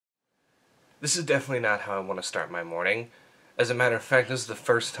This is definitely not how I want to start my morning. As a matter of fact, this is the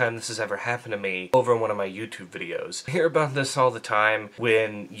first time this has ever happened to me over one of my YouTube videos. I hear about this all the time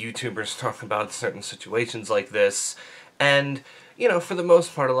when YouTubers talk about certain situations like this, and you know, for the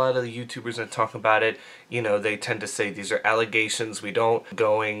most part, a lot of the YouTubers that talk about it, you know, they tend to say these are allegations, we don't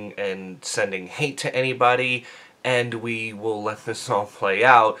going and sending hate to anybody, and we will let this all play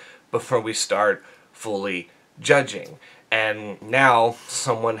out before we start fully judging. And now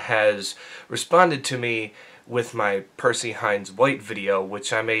someone has responded to me with my Percy Hynes White video,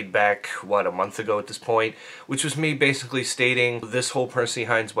 which I made back, what, a month ago at this point, which was me basically stating this whole Percy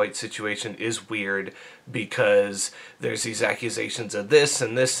Hynes White situation is weird because there's these accusations of this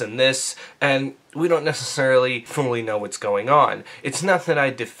and this and this, and we don't necessarily fully know what's going on. It's not that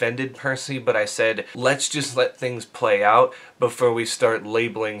I defended Percy, but I said, let's just let things play out before we start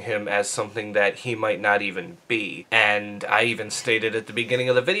labeling him as something that he might not even be. And I even stated at the beginning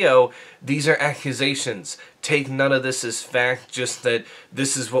of the video, these are accusations. Take none of this as fact, just that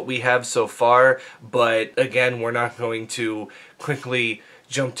this is what we have so far, but again, we're not going to quickly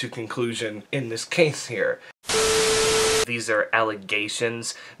jump to conclusion in this case here. These are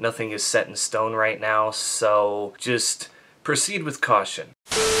allegations. Nothing is set in stone right now, so just proceed with caution.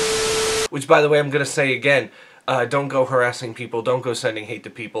 Which, by the way, I'm going to say again, don't go harassing people, don't go sending hate to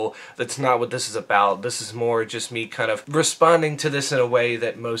people. That's not what this is about. This is more just me kind of responding to this in a way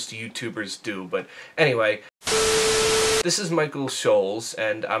that most YouTubers do. But anyway, this is Michael Scholes,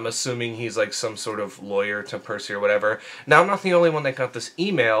 and I'm assuming he's like some sort of lawyer to Percy or whatever. Now, I'm not the only one that got this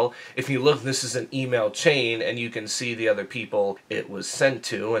email. If you look, this is an email chain, and you can see the other people it was sent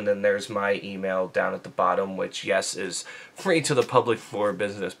to, and then there's my email down at the bottom, which, yes, is free to the public for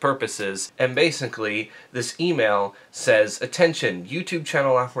business purposes. And basically, this email says, "Attention, YouTube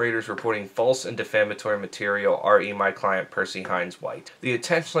channel operators reporting false and defamatory material, re my client Percy Hynes White. The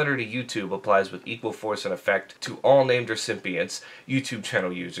attached letter to YouTube applies with equal force and effect to all named recipients, YouTube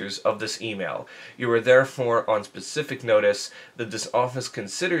channel users, of this email. You are therefore on specific notice that this office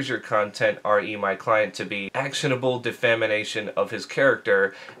considers your content, re my client, to be actionable defamation of his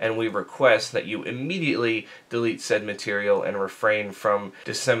character, and we request that you immediately delete said material and refrain from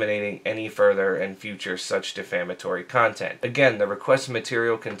disseminating any further and future such defamatory content. Again, the requested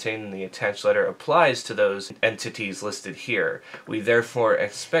material contained in the attached letter applies to those entities listed here. We therefore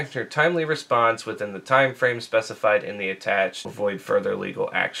expect your timely response within the time frame specified in the attached to avoid further legal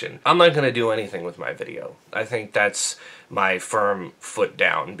action." I'm not going to do anything with my video. I think that's my firm foot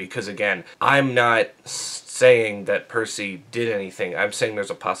down, because again, I'm not saying that Percy did anything. I'm saying there's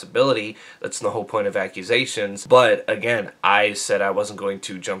a possibility. That's the whole point of accusations. But again, I said I wasn't going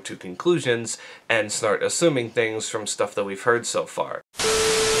to jump to conclusions and start assuming things from stuff that we've heard so far.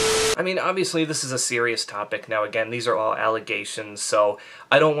 I mean, obviously this is a serious topic. Now again, these are all allegations, so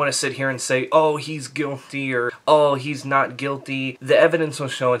I don't want to sit here and say, oh, he's guilty, or oh, he's not guilty. The evidence will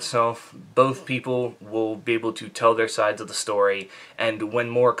show itself. Both people will be able to tell their sides of the story, and when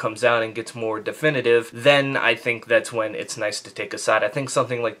more comes out and gets more definitive, then I think that's when it's nice to take a side. I think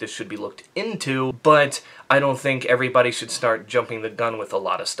something like this should be looked into, but I don't think everybody should start jumping the gun with a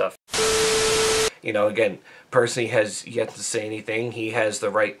lot of stuff. You know, again, Percy has yet to say anything. He has the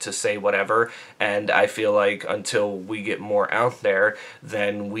right to say whatever, and I feel like until we get more out there,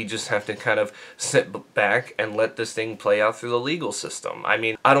 then we just have to kind of sit back and let this thing play out through the legal system. I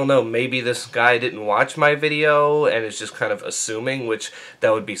mean, I don't know, maybe this guy didn't watch my video and is just kind of assuming, which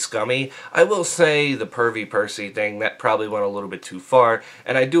that would be scummy. I will say the pervy Percy thing, that probably went a little bit too far,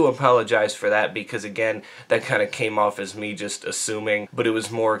 and I do apologize for that because, again, that kind of came off as me just assuming, but it was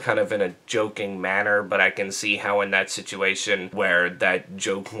more kind of in a joking manner, but I can see how in that situation where that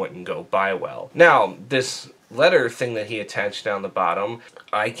joke wouldn't go by well. Now, this letter thing that he attached down the bottom,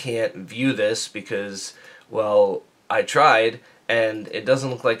 I can't view this because, well, I tried, and it doesn't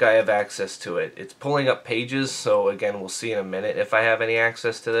look like I have access to it. It's pulling up pages, so again, we'll see in a minute if I have any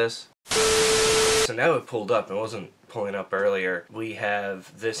access to this. So now it pulled up. It wasn't pulling up earlier. We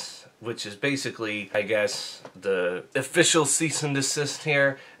have this, which is basically, I guess, the official cease and desist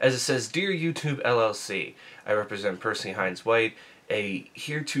here, as it says, "Dear YouTube LLC, I represent Percy Hynes White, a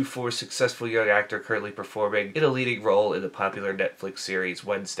heretofore successful young actor currently performing in a leading role in the popular Netflix series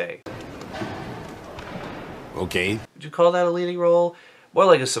Wednesday." Okay. Would you call that a leading role? More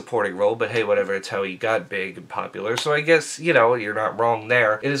like a supporting role, but hey, whatever, it's how he got big and popular, so I guess, you know, you're not wrong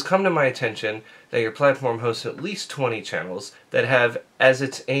there. It has come to my attention that your platform hosts at least 20 channels that have as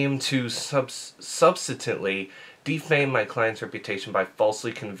its aim to substantially defame my client's reputation by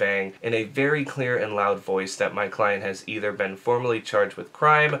falsely conveying in a very clear and loud voice that my client has either been formally charged with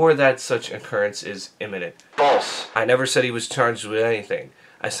crime or that such occurrence is imminent. False. I never said he was charged with anything.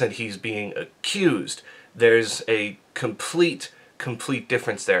 I said he's being accused. There's a complete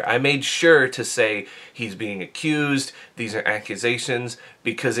difference there. I made sure to say he's being accused, these are accusations,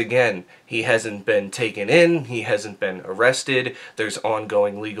 because again, he hasn't been taken in, he hasn't been arrested, there's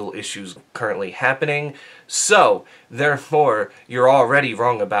ongoing legal issues currently happening, so therefore, you're already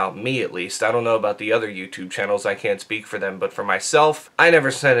wrong about me at least. I don't know about the other YouTube channels, I can't speak for them, but for myself, I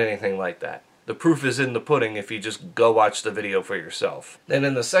never said anything like that. The proof is in the pudding if you just go watch the video for yourself. Then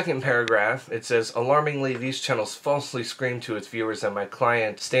in the second paragraph, it says, alarmingly, these channels falsely scream to its viewers that my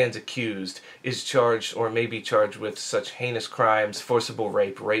client stands accused, is charged, or may be charged with such heinous crimes, forcible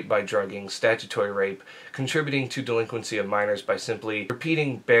rape, rape by drugging, statutory rape, contributing to delinquency of minors by simply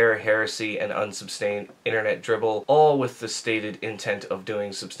repeating bare heresy and unsubstained internet dribble, all with the stated intent of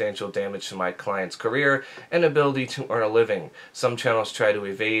doing substantial damage to my client's career and ability to earn a living. Some channels try to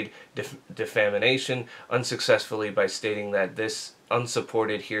evade defamation unsuccessfully by stating that this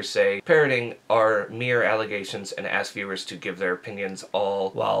unsupported hearsay parroting are mere allegations and ask viewers to give their opinions, all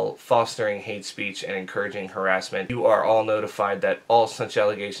while fostering hate speech and encouraging harassment. You are all notified that all such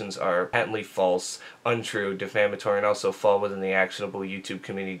allegations are patently false, untrue, defamatory, and also fall within the actionable YouTube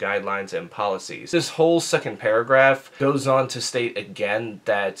community guidelines and policies. This whole second paragraph goes on to state again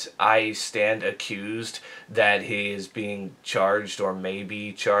that I stand accused, that he is being charged or may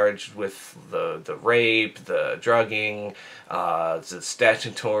be charged with the rape, the drugging, the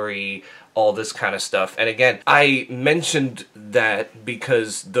statutory, all this kind of stuff. And again, I mentioned that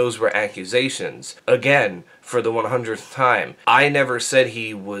because those were accusations. Again, for the 100th time, I never said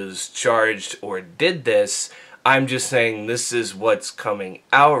he was charged or did this. I'm just saying this is what's coming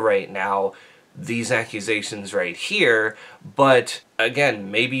out right now, these accusations right here. But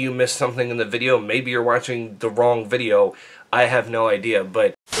again, maybe you missed something in the video, maybe you're watching the wrong video, I have no idea.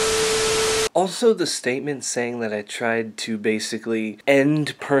 But also, the statement saying that I tried to basically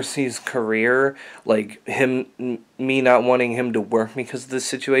end Percy's career, like me not wanting him to work because of this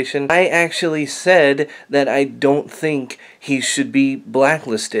situation, I actually said that I don't think he should be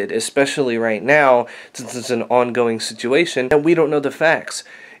blacklisted, especially right now, since it's an ongoing situation, and we don't know the facts.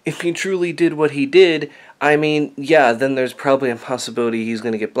 If he truly did what he did, I mean, yeah, then there's probably a possibility he's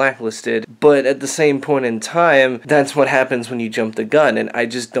going to get blacklisted, but at the same point in time, that's what happens when you jump the gun, and I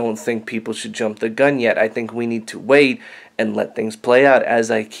just don't think people should jump the gun yet. I think we need to wait and let things play out,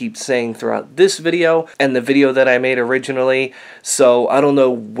 as I keep saying throughout this video and the video that I made originally. So I don't know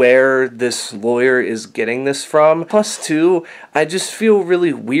where this lawyer is getting this from. Plus, too, I just feel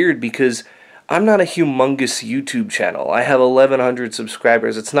really weird because I'm not a humongous YouTube channel. I have 1,100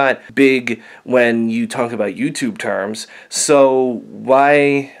 subscribers. It's not big when you talk about YouTube terms. So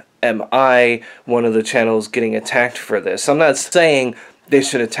why am I one of the channels getting attacked for this? I'm not saying they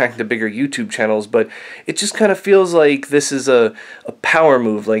should attack the bigger YouTube channels, but it just kind of feels like this is a power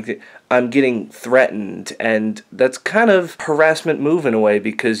move. Like, I'm getting threatened, and that's kind of harassment move in a way,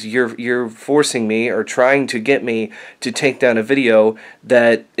 because you're forcing me or trying to get me to take down a video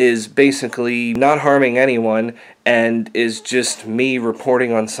that is basically not harming anyone and is just me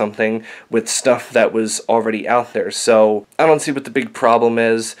reporting on something with stuff that was already out there. So I don't see what the big problem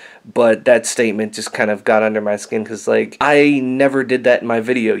is, but that statement just kind of got under my skin because, like, I never did that in my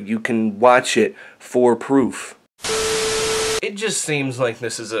video. You can watch it for proof. It just seems like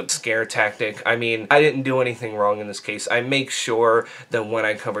this is a scare tactic. I mean, I didn't do anything wrong in this case. I make sure that when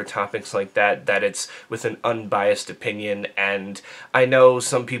I cover topics like that it's with an unbiased opinion, and I know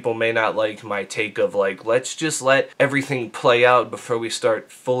some people may not like my take of, like, let's just let everything play out before we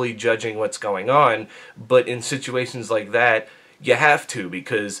start fully judging what's going on, but in situations like that, you have to,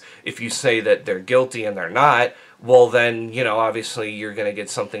 because if you say that they're guilty and they're not, well then, you know, obviously you're going to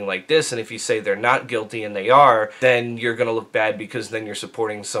get something like this, and if you say they're not guilty and they are, then you're going to look bad because then you're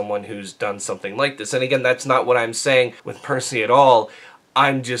supporting someone who's done something like this. And again, that's not what I'm saying with Percy at all.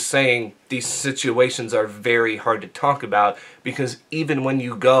 I'm just saying these situations are very hard to talk about because even when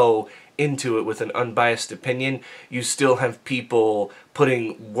you go into it with an unbiased opinion, you still have people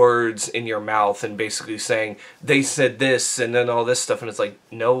putting words in your mouth and basically saying, they said this and then all this stuff, and it's like,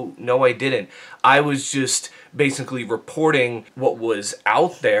 no, I didn't. I was just basically reporting what was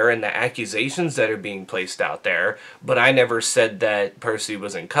out there and the accusations that are being placed out there, but I never said that Percy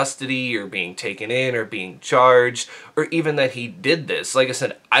was in custody or being taken in or being charged or even that he did this. Like I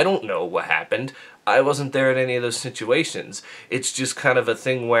said, I don't know what happened. I wasn't there at any of those situations. It's just kind of a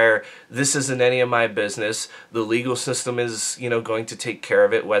thing where this isn't any of my business. The legal system is, you know, going to take care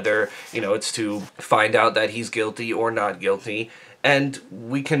of it, whether, you know, it's to find out that he's guilty or not guilty. and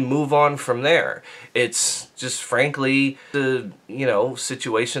we can move on from there. It's just frankly the,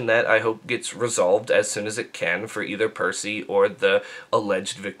 situation that I hope gets resolved as soon as it can for either Percy or the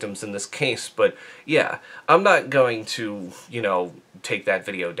alleged victims in this case. But yeah, I'm not going to, take that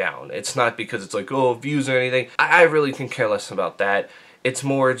video down. It's not because it's like, oh, views or anything. I really can care less about that. It's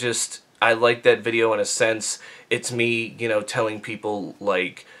more just, I like that video in a sense. It's me, telling people,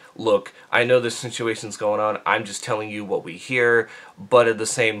 like, look, I know this situation's going on, I'm just telling you what we hear, but at the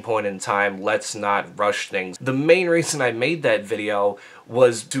same point in time, let's not rush things. The main reason I made that video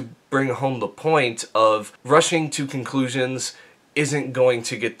was to bring home the point of rushing to conclusions isn't going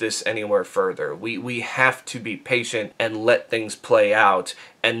to get this anywhere further. We have to be patient and let things play out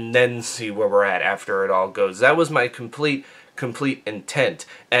and then see where we're at after it all goes. That was my complete intent.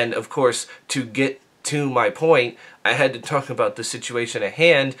 And of course, to get to my point, I had to talk about the situation at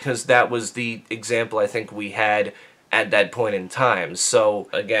hand because that was the example I think we had at that point in time. So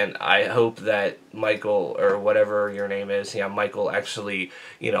again, I hope that Michael, or whatever your name is, Michael actually,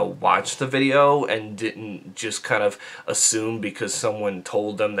 watched the video and didn't just kind of assume because someone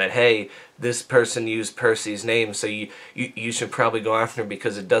told them that, hey, this person used Percy's name, so you should probably go after him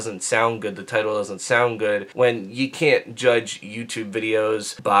because it doesn't sound good, the title doesn't sound good, when you can't judge YouTube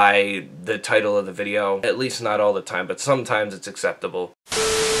videos by the title of the video, at least not all the time, but sometimes it's acceptable.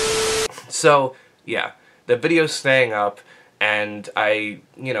 So, yeah. The video's staying up, and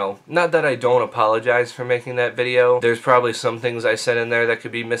not that I don't apologize for making that video. There's probably some things I said in there that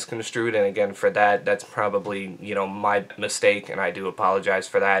could be misconstrued, and again, for that, that's probably, my mistake, and I do apologize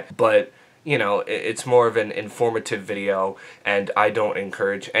for that. But, it's more of an informative video, and I don't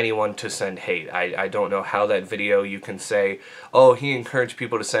encourage anyone to send hate. I don't know how that video you can say, oh, he encouraged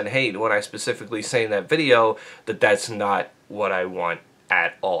people to send hate, when I specifically say in that video that that's not what I want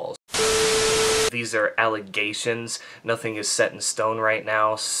at all. These are allegations. Nothing is set in stone right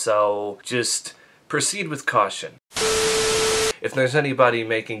now, so just proceed with caution. If there's anybody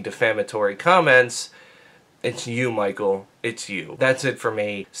making defamatory comments, it's you, Michael. It's you. That's it for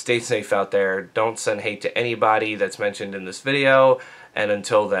me. Stay safe out there. Don't send hate to anybody that's mentioned in this video, and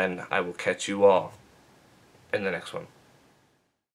until then, I will catch you all in the next one.